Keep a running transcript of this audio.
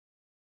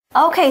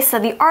Okay, so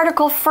the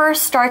article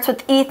first starts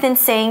with Ethan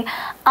saying,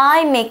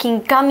 I'm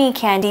making gummy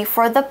candy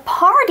for the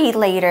party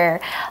later.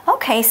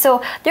 Okay,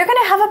 so they're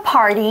gonna have a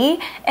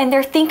party and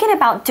they're thinking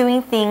about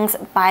doing things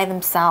by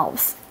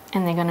themselves.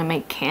 And they're gonna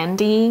make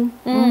candy.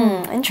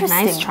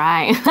 Interesting. Nice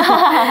try.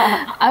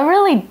 I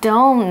really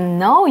don't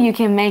know you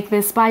can make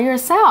this by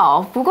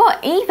yourself. 不过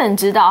Ethan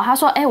知道，他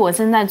说，我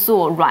正在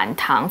做软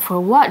糖 for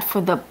what?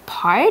 For the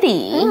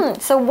party.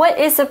 So what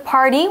is a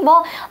party?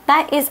 Well,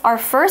 that is our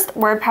first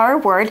word power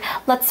word.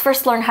 Let's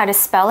first learn how to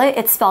spell it.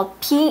 It's spelled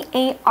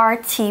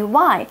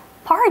P-A-R-T-Y.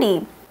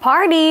 Party.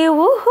 Party,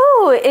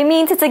 woohoo! It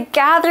means it's a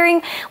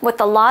gathering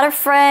with a lot of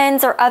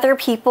friends or other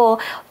people,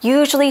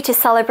 usually to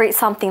celebrate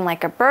something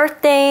like a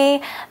birthday,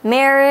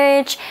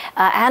 marriage,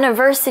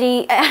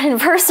 anniversaries,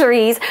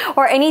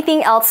 or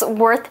anything else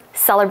worth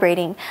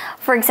celebrating.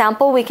 For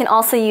example, we can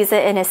also use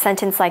it in a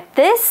sentence like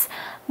this.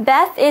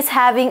 Beth is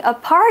having a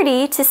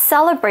party to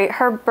celebrate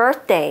her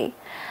birthday.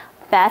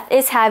 Beth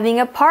is having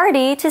a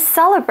party to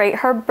celebrate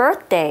her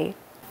birthday.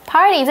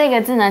 Party 这个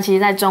字呢，其实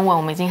在中文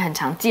我们已经很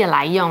常借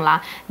来用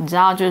啦。你知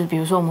道，就是比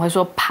如说我们会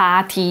说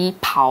party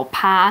跑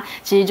趴，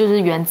其实就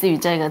是源自于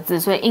这个字，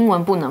所以英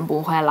文不能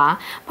不会啦。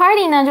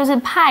Party 呢，就是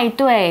派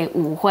对、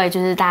舞会，就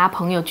是大家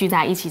朋友聚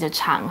在一起的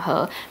场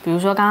合。比如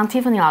说刚刚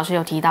Tiffany 老师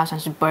有提到，像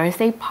是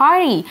birthday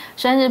party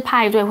生日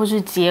派对，或是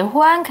结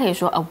婚，可以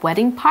说 a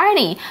wedding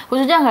party， 或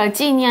是任何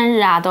纪念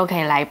日啊，都可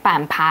以来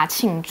办趴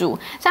庆祝。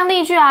像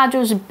例句啊，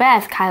就是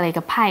Beth 开了一个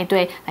派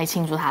对来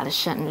庆祝她的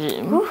生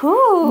日。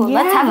Woohoo!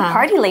 Let's have a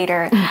party later.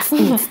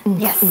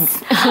 Yes.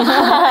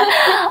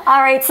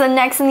 All right, so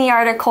next in the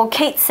article,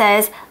 Kate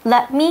says,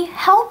 let me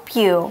help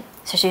you.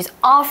 So she's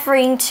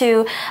offering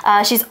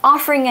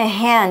a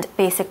hand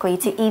basically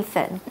to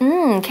Ethan.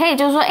 Kate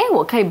就说，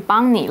我可以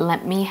帮你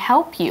Let me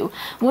help you.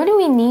 What do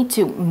we need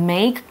to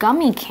make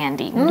gummy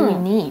candy? What do we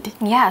need?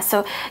 Yeah,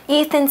 so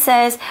Ethan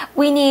says,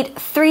 we need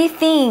 3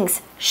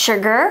 things: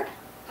 sugar,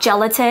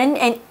 gelatin,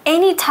 and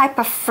any type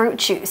of fruit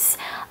juice.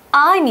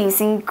 I'm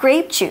using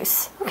grape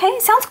juice. Okay,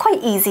 sounds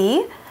quite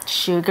easy.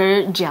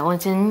 Sugar,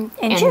 gelatin,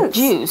 and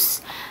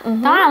juice.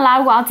 当然啦，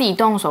如果要自己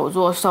动手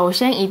做，首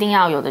先一定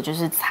要有的就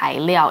是材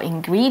料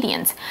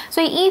ingredients。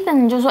所以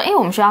Ethan 就说，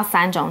我们需要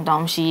3种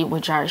东西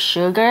 ，which are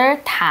sugar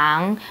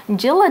糖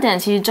 ，gelatin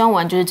其实中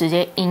文就是直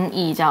接音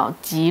译叫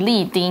吉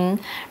利丁。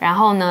然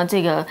后呢，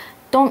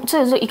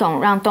这是一种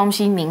让东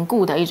西凝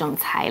固的一种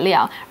材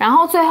料，然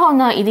后最后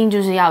呢，一定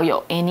就是要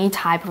有 any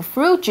type of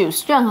fruit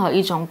juice， 任何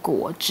一种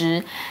果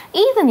汁。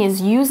Ethan is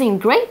using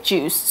grape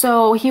juice,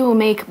 so he will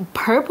make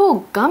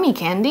purple gummy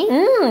candy.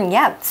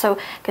 Yeah, so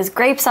because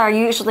grapes are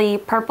usually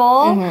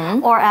purple,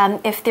 or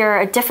if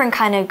they're a different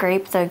kind of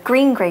grape, the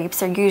green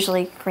grapes are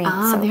usually green.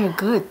 So they're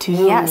good too.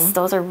 Yes,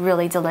 those are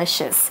really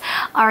delicious.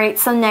 All right,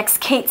 so next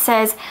Kate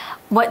says,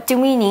 what do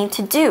we need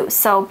to do?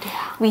 So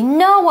we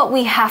know what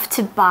we have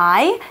to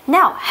buy.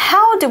 Now,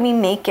 how do we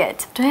make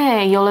it?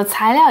 对，有了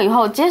材料以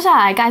后，接下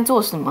来该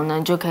做什么呢？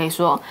你就可以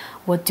说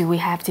What do we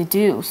have to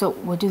do? So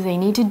what do they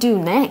need to do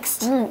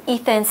next?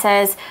 Ethan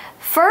says,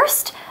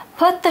 first,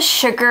 put the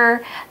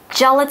sugar,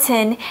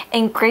 gelatin,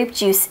 and grape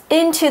juice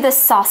into the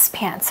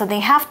saucepan. So they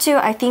have to,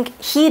 I think,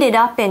 heat it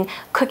up and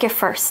cook it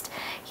first.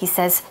 He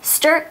says,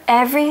 stir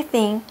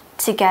everything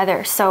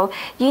together. So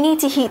you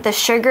need to heat the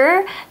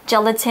sugar,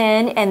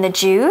 gelatin, and the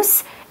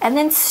juice, and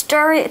then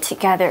stir it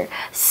together.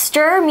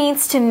 Stir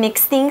means to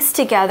mix things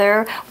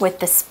together with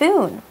the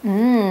spoon.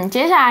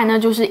 接下来呢，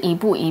就是一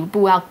步一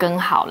步要跟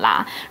好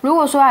啦。如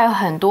果说要有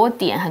很多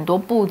点、很多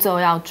步骤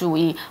要注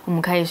意，我们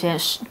可以先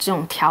这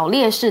种条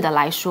列式的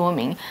来说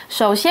明。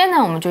首先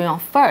呢，我们就用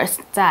first，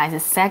 再来是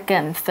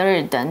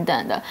second、third 等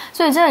等的。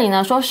所以这里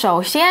呢说，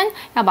首先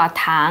要把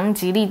糖、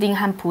吉利丁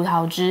和葡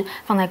萄汁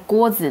放在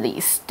锅子里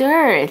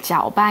 ，stir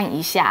搅拌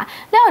一下。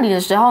料理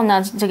的时候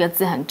呢，这个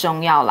字很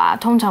重要啦。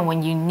通常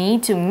when you need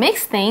to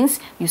mix things,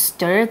 you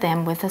stir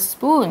them with a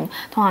spoon.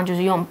 通常就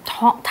是用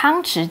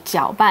汤匙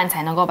搅拌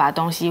才能够把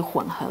东西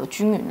混合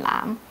均匀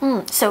啦。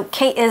So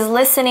Kate is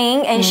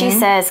listening and she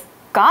says,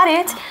 got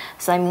it.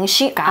 So I mean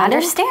she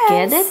understands.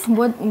 Get it?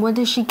 What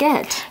does she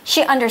get?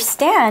 She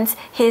understands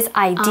his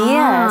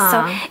idea.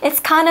 So it's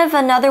kind of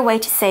another way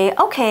to say,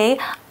 okay,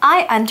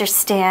 I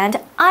understand.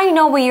 I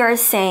know what you're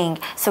saying.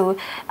 So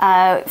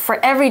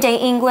for everyday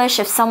English,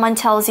 if someone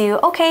tells you,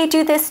 okay,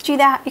 do this, do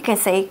that, you can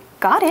say,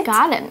 Got it.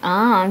 Got it.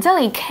 这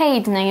里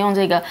Kate 呢用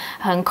这个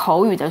很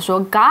口语的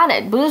说 got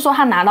it， 不是说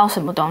他拿到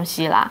什么东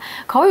西啦。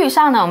口语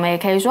上呢，我们也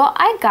可以说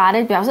I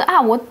got it， 表示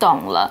我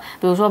懂了。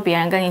比如说别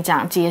人跟你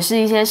讲解释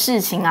一些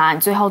事情啊，你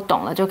最后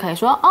懂了就可以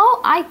说 Oh,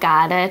 I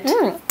got it.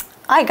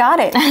 I got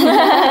it.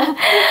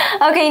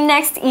 Okay,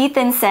 next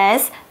Ethan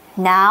says,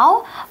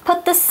 Now,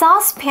 put the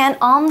saucepan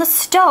on the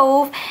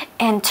stove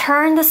and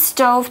turn the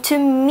stove to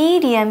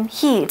medium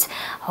heat.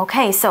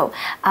 Okay, so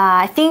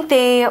I think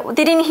they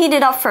didn't heat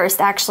it up first,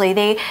 actually.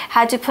 They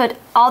had to put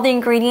all the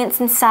ingredients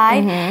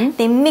inside.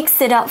 They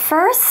mixed it up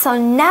first, so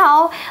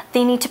now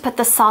they need to put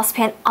the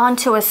saucepan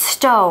onto a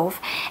stove,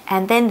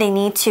 and then they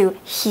need to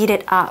heat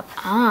it up.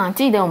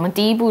 记得我们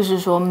第一步是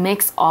说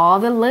mix all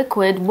the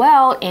liquid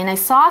well in a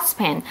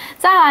saucepan.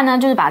 再来呢，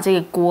就是把这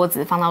个锅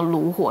子放到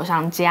炉火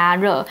上加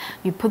热。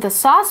You put the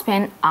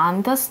saucepan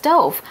on the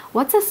stove.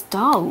 What's a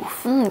stove?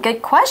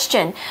 Good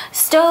question.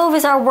 Stove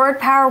is our word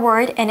power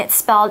word, and it's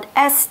spelled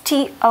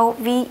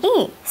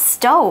S-T-O-V-E.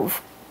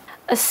 Stove.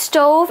 A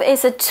stove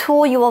is a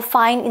tool you will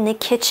find in the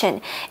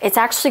kitchen. It's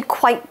actually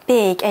quite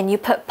big, and you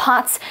put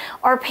pots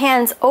or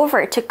pans over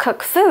it to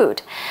cook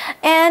food.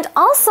 And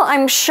also,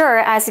 I'm sure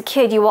as a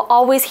kid, you will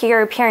always hear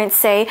your parents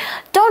say,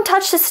 "Don't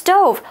touch the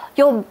stove.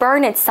 You'll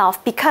burn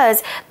itself,"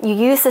 because you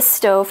use the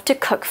stove to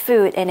cook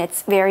food and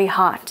it's very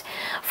hot.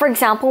 For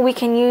example, we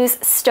can use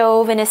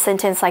stove in a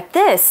sentence like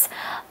this.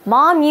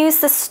 Mom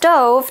used the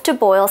stove to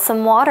boil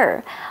some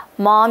water.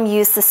 Mom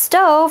used the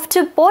stove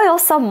to boil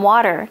some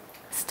water.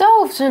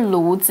 Stove 是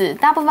炉子，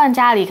大部分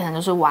家里可能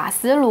都是瓦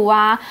斯炉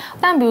啊。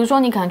但比如说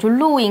你可能去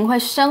露营会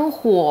生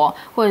火，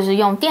或者是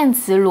用电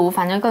磁炉，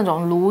反正各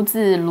种炉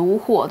子、炉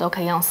火都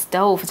可以用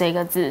stove 这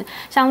个字。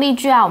像例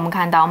句啊，我们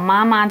看到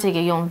妈妈这个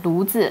用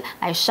炉子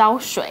来烧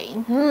水。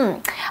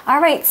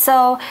All right,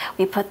 so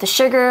we put the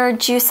sugar,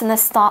 juice in the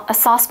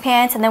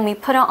saucepan, and then we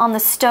put it on the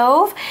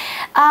stove.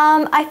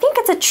 I think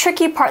it's a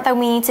tricky part that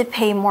we need to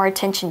pay more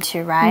attention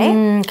to,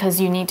 right?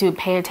 Because you need to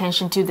pay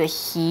attention to the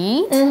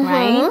heat,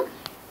 right?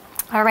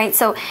 All right,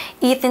 so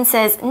Ethan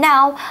says,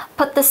 now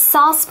put the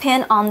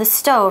saucepan on the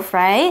stove,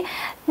 right?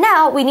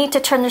 Now we need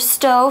to turn the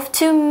stove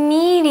to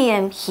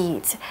medium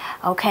heat.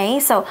 Okay,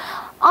 so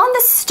on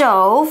the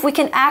stove, we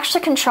can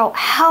actually control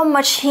how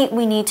much heat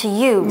we need to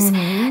use.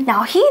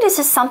 Now, heat is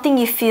just something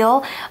you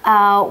feel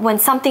when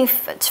something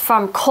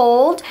from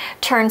cold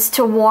turns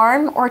to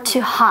warm or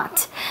to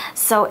hot.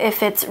 So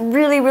if it's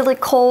really, really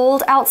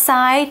cold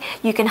outside,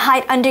 you can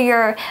hide under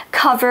your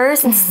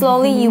covers and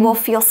slowly you will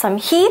feel some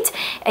heat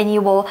and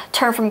you will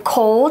turn from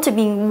cold to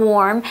being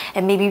warm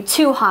and maybe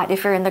too hot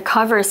if you're in the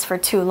covers for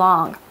too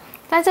long.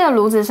 在这个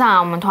炉子上，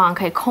我们通常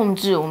可以控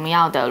制我们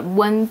要的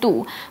温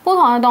度。不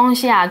同的东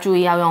西啊，注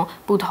意要用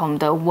不同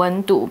的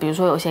温度。比如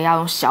说，有些要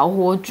用小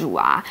火煮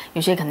啊，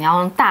有些可能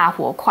要用大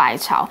火快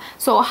炒。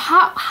So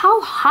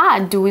how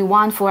hot do we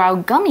want for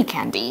our gummy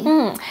candy?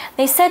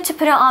 They said to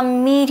put it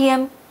on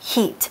medium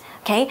heat.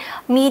 Okay,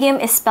 medium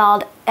is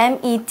spelled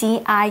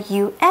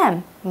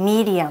M-E-D-I-U-M.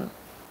 Medium.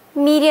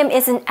 Medium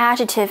is an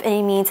adjective and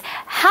it means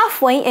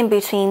halfway in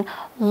between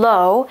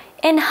low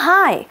and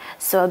high.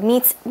 So it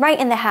meets right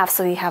in the half.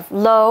 So you have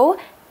low,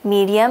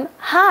 medium,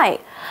 high.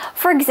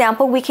 For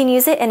example, we can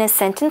use it in a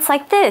sentence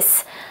like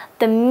this.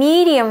 The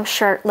medium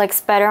shirt looks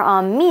better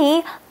on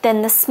me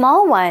than the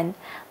small one.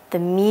 The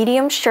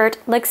medium shirt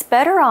looks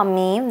better on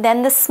me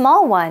than the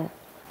small one.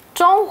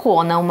 中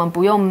火呢，我们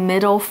不用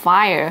middle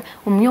fire，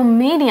 我们用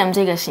medium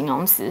这个形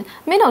容词。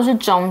middle 是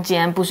中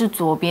间，不是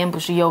左边，不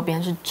是右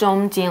边，是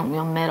中间。我们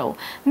用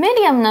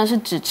middle。medium 呢是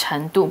指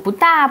程度，不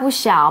大不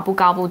小，不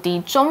高不低，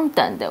中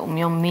等的。我们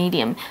用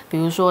medium。比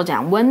如说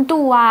讲温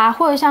度啊，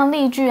或者像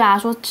例句啊，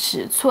说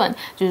尺寸，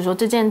就是说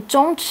这件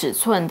中尺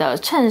寸的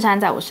衬衫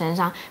在我身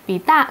上，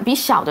比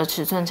小的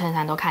尺寸衬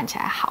衫都看起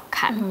来好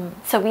看。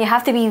So we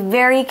have to be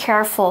very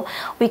careful.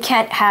 We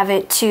can't have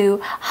it too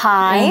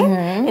high,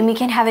 and we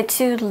can't have it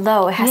too low.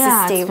 It has to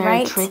stay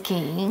right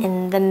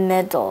in the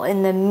middle,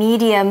 in the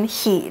medium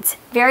heat.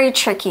 Very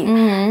tricky.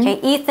 Okay,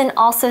 Ethan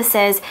also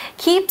says,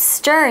 keep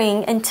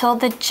stirring until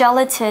the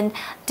gelatin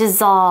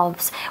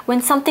dissolves.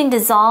 When something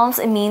dissolves,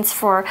 it means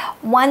for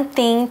one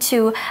thing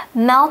to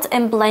melt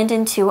and blend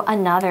into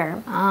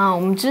another. 我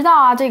们知道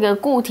啊，这个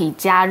固体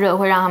加热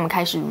会让它们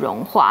开始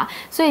融化，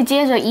所以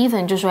接着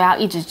Ethan 就说要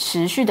一直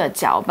持续的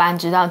搅拌，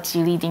直到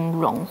吉利丁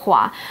融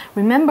化。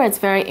Remember, it's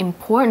very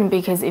important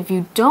because if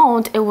you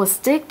don't, it will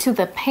stick to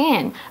the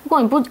pan. 如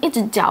果你不一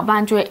直搅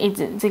拌，就会一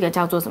直这个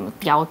叫做什么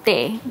掉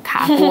底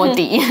卡锅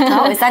底。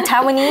Oh, is that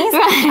Taiwanese?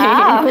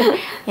 Right.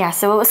 Yeah,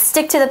 so it will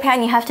stick to the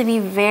pan. You have to be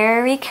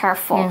very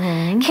careful.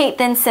 Kate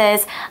then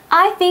says,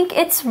 I think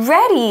it's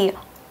ready.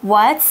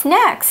 What's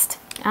next?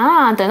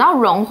 等到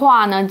融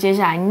化呢，接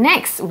下来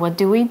next, what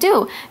do we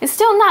do? It's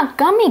still not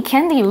gummy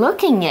candy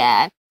looking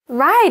yet.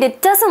 Right,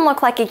 it doesn't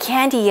look like a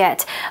candy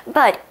yet.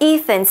 But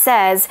Ethan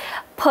says,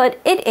 put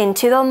it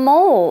into the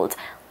mold.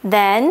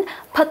 Then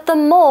put the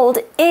mold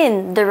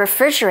in the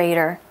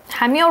refrigerator.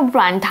 还没有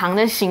软糖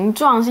的形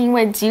状，是因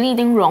为吉利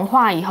丁融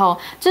化以后，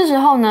这时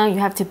候呢 ，you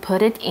have to put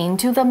it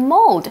into the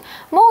mold.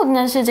 Mold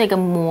呢是这个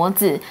模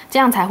子，这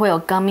样才会有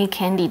gummy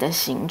candy 的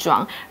形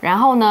状。然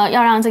后呢，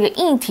要让这个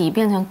液体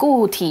变成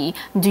固体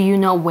 ，Do you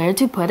know where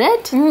to put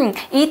it?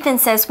 Ethan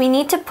says we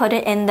need to put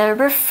it in the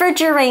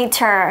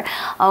refrigerator.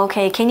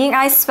 Okay, can you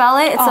guys spell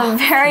it? It's a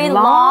very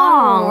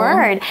long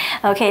word.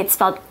 Okay, it's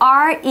spelled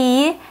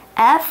R-E-F-R-I-G-E-R-A-T-O-R.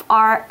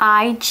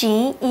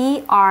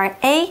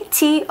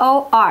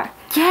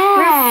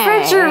 Yeah.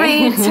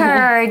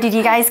 Refrigerator. Did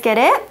you guys get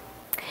it?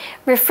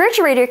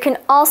 Refrigerator can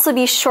also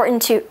be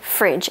shortened to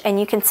fridge, and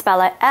you can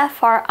spell it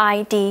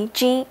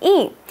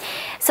F-R-I-D-G-E.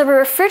 So a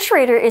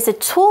refrigerator is a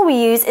tool we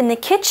use in the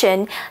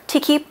kitchen to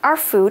keep our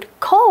food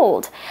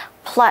cold.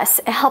 Plus,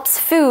 it helps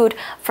food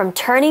from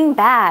turning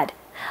bad.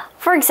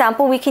 For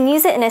example, we can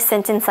use it in a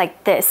sentence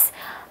like this.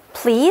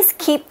 Please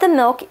keep the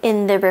milk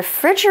in the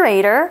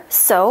refrigerator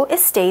so it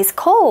stays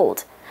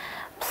cold.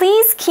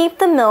 Please keep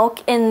the milk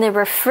in the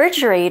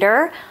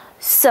refrigerator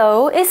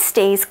so it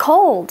stays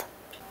cold.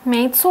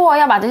 没错，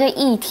要把这些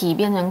液体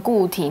变成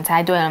固体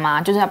才对了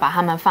嘛，就是要把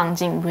它们放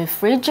进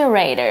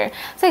refrigerator。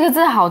这个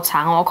字好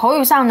长哦，口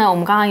语上呢，我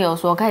们刚刚有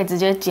说可以直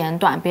接简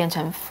短变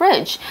成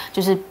fridge，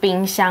 就是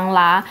冰箱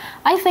啦。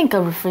I think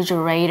a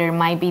refrigerator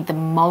might be the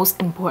most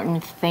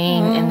important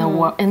thing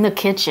in the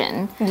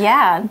kitchen.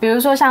 Yeah. 比如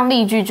说像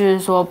例句就是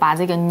说，把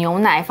这个牛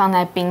奶放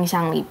在冰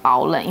箱里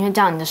保冷，因为这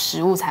样你的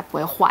食物才不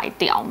会坏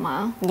掉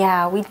嘛。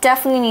Yeah, we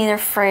definitely need a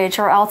fridge,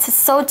 or else it's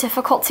so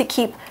difficult to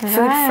keep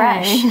food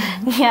fresh.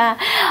 Yeah.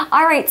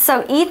 All right,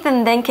 so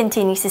Ethan then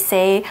continues to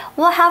say,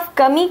 we'll have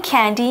gummy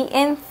candy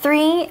in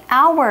 3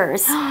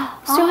 hours.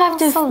 So you have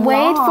to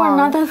wait for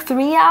another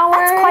 3 hours?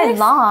 That's quite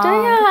long.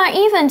 对呀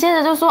，Ethan 接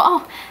着就说，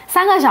哦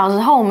，3个小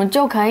时后我们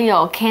就可以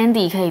有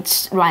candy 可以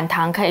吃，软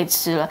糖可以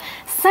吃了。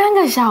3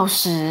个小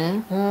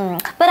时。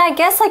But I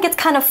guess like it's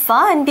kind of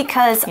fun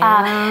because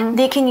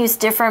they can use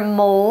different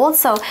molds,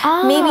 so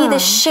maybe the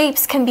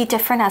shapes can be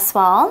different as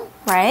well,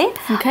 right?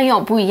 你可以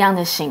有不一样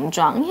的形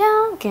状。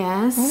Yeah, I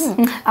guess.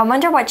 I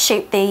wonder what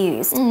shape they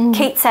used.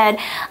 Kate said,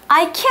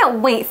 I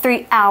can't wait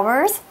 3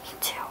 hours. Me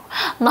too.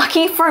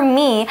 Lucky for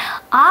me,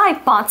 I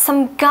bought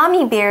some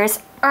gummy bears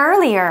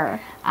earlier.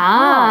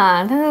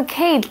 但是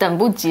Kate 等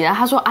不及了，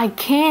她说 I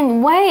can't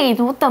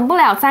wait， 我等不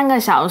了3个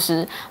小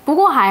时。不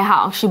过还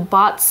好 ，she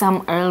bought some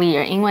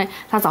earlier， 因为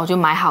她早就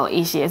买好了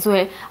一些，所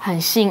以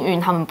很幸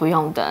运他们不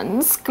用等。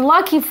It's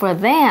lucky for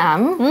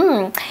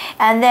them.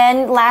 And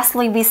then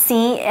lastly, we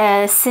see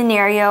a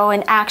scenario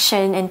in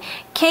action, and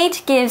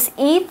Kate gives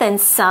Ethan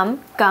some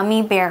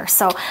gummy bears.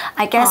 So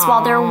I guess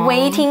while they're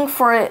waiting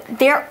for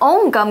their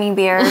own gummy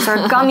bears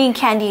or gummy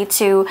candy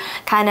to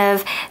kind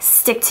of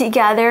stick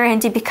together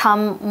and to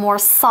become more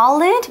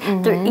solid,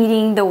 they're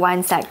eating the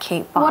ones that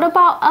Kate bought. What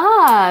about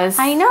us?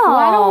 I know.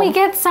 Why don't we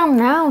get some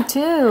now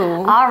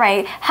too? All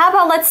right, how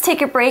about let's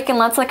take a break and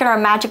let's look at our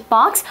magic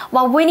box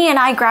while Winnie and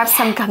I grab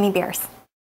some gummy bears.